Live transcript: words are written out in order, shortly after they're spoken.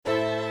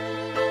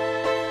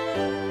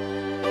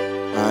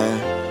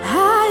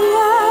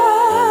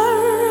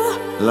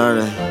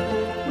Learning.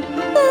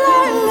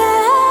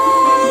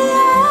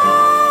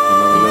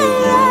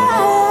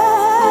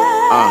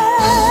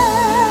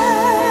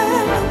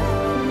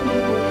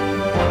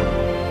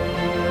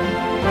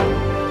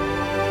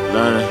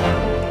 Learning.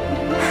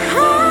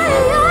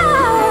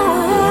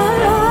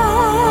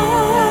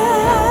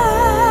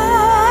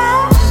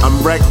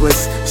 I'm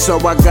reckless, so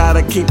I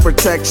gotta keep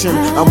protection.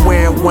 I'm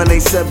wearing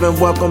 187,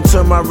 welcome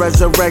to my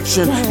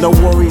resurrection. No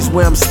worries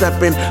where I'm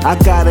stepping, I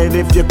got it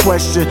if you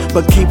question,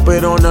 but keep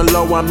it on the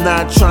low, I'm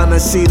not trying to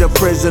see the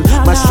prison.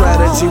 My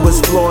strategy was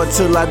flawed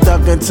till I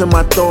dug into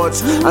my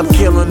thoughts. I'm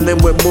killing them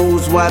with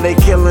moves while they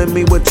killing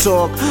me with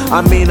talk.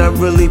 I mean I'm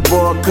really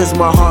bored, cause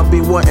my heart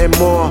be wanting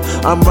more.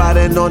 I'm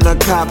riding on the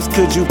cops,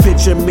 could you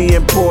picture me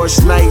in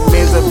Porsche?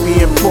 Nightmares of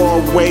being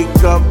poor,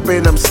 wake up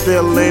and I'm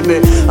still in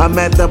it. I'm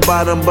at the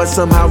bottom, but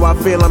somehow I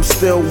feel I'm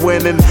still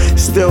winning.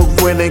 Still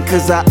grinning,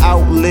 cause I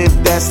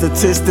outlived that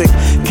statistic.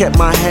 Kept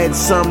my head,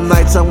 some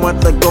nights I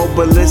want to go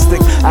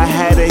ballistic. I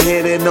had to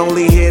hit it,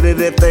 only hit it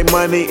if they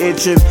money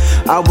itching.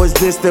 I was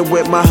distant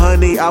with my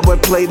honey, I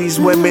would play these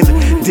women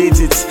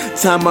digits.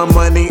 Time my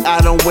money, I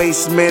don't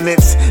waste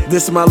minutes.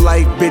 This my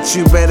life, bitch,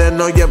 you better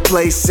know your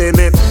place in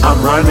it.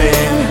 I'm running,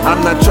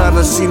 I'm not trying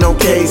to see no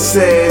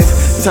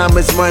cases. Time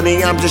is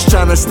money, I'm just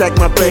trying to stack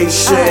my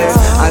patience.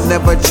 I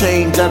never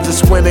change, I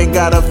just went and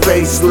got a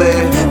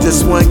facelift.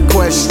 Just one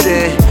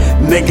question,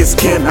 niggas,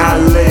 can I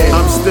live?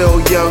 I'm still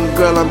young,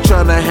 girl, I'm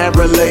tryna have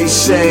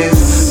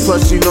relations.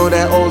 Plus you know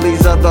that all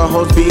these other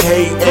hoes be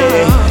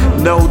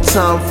hating. No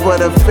time for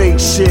the fake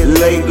shit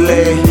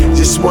lately.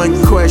 Just one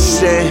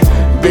question,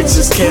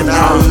 bitches, can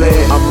I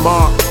live? I'm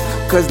marked,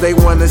 cause they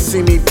wanna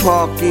see me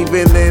park.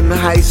 Even in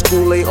high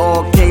school they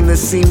all came to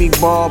see me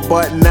ball,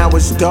 but now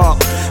it's dark,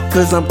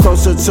 cause I'm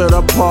closer to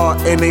the park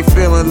and they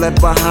feeling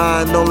left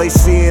behind. All they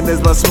seeing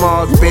is my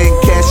smart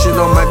been cashing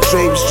on my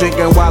drapes,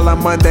 drinking while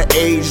I'm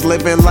underage,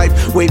 living life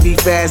wavy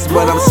fast,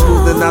 but I'm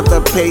smoothing out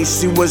the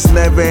pace. You was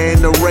never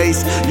in the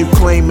race, you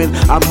claiming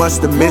I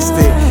must have missed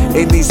it.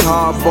 In these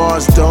hard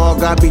bars,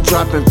 dog, I be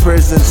dropping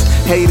prisons.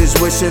 Haters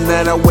wishing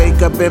that I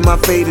wake up and my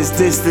fate is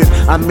distant.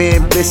 I'm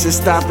ambitious,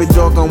 stop it,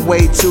 dog, I'm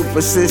way too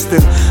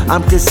persistent.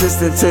 I'm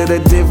consistent to the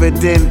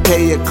dividend,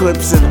 pay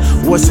eclipsing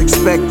what's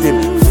expected.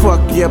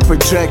 Fuck your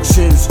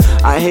projections,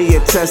 I hear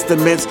your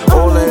testaments.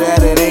 All of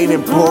that, it ain't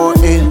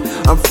important.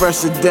 I'm fresh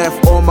to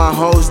death, all my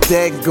hoes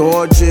dead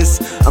gorgeous.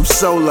 I'm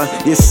solar,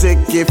 you're sick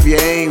if you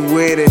ain't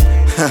with it.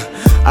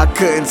 I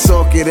couldn't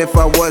talk it if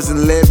I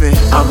wasn't living.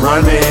 I'm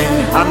running,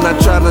 I'm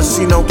not trying to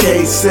see no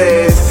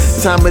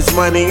cases. Time is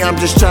money, I'm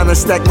just trying to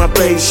stack my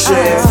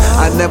patience.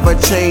 I never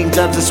change,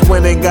 I just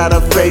went and got a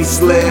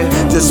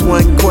facelift. Just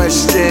one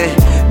question,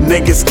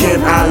 niggas,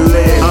 can I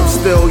live? I'm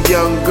still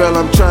young, girl,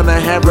 I'm tryna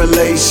have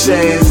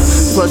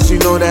relations. Plus you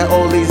know that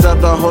all these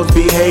other hoes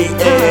be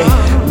hating.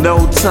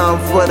 No time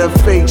for the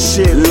fake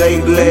shit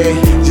lately.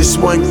 Just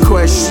one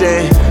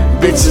question,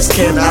 bitches,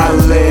 can I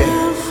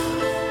live?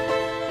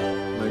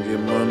 Can I get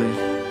money?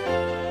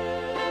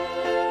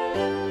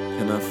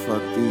 Can I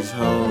fuck these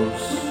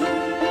hoes?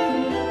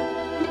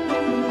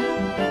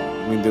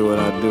 Let me do what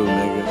I do,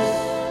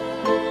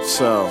 niggas.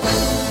 So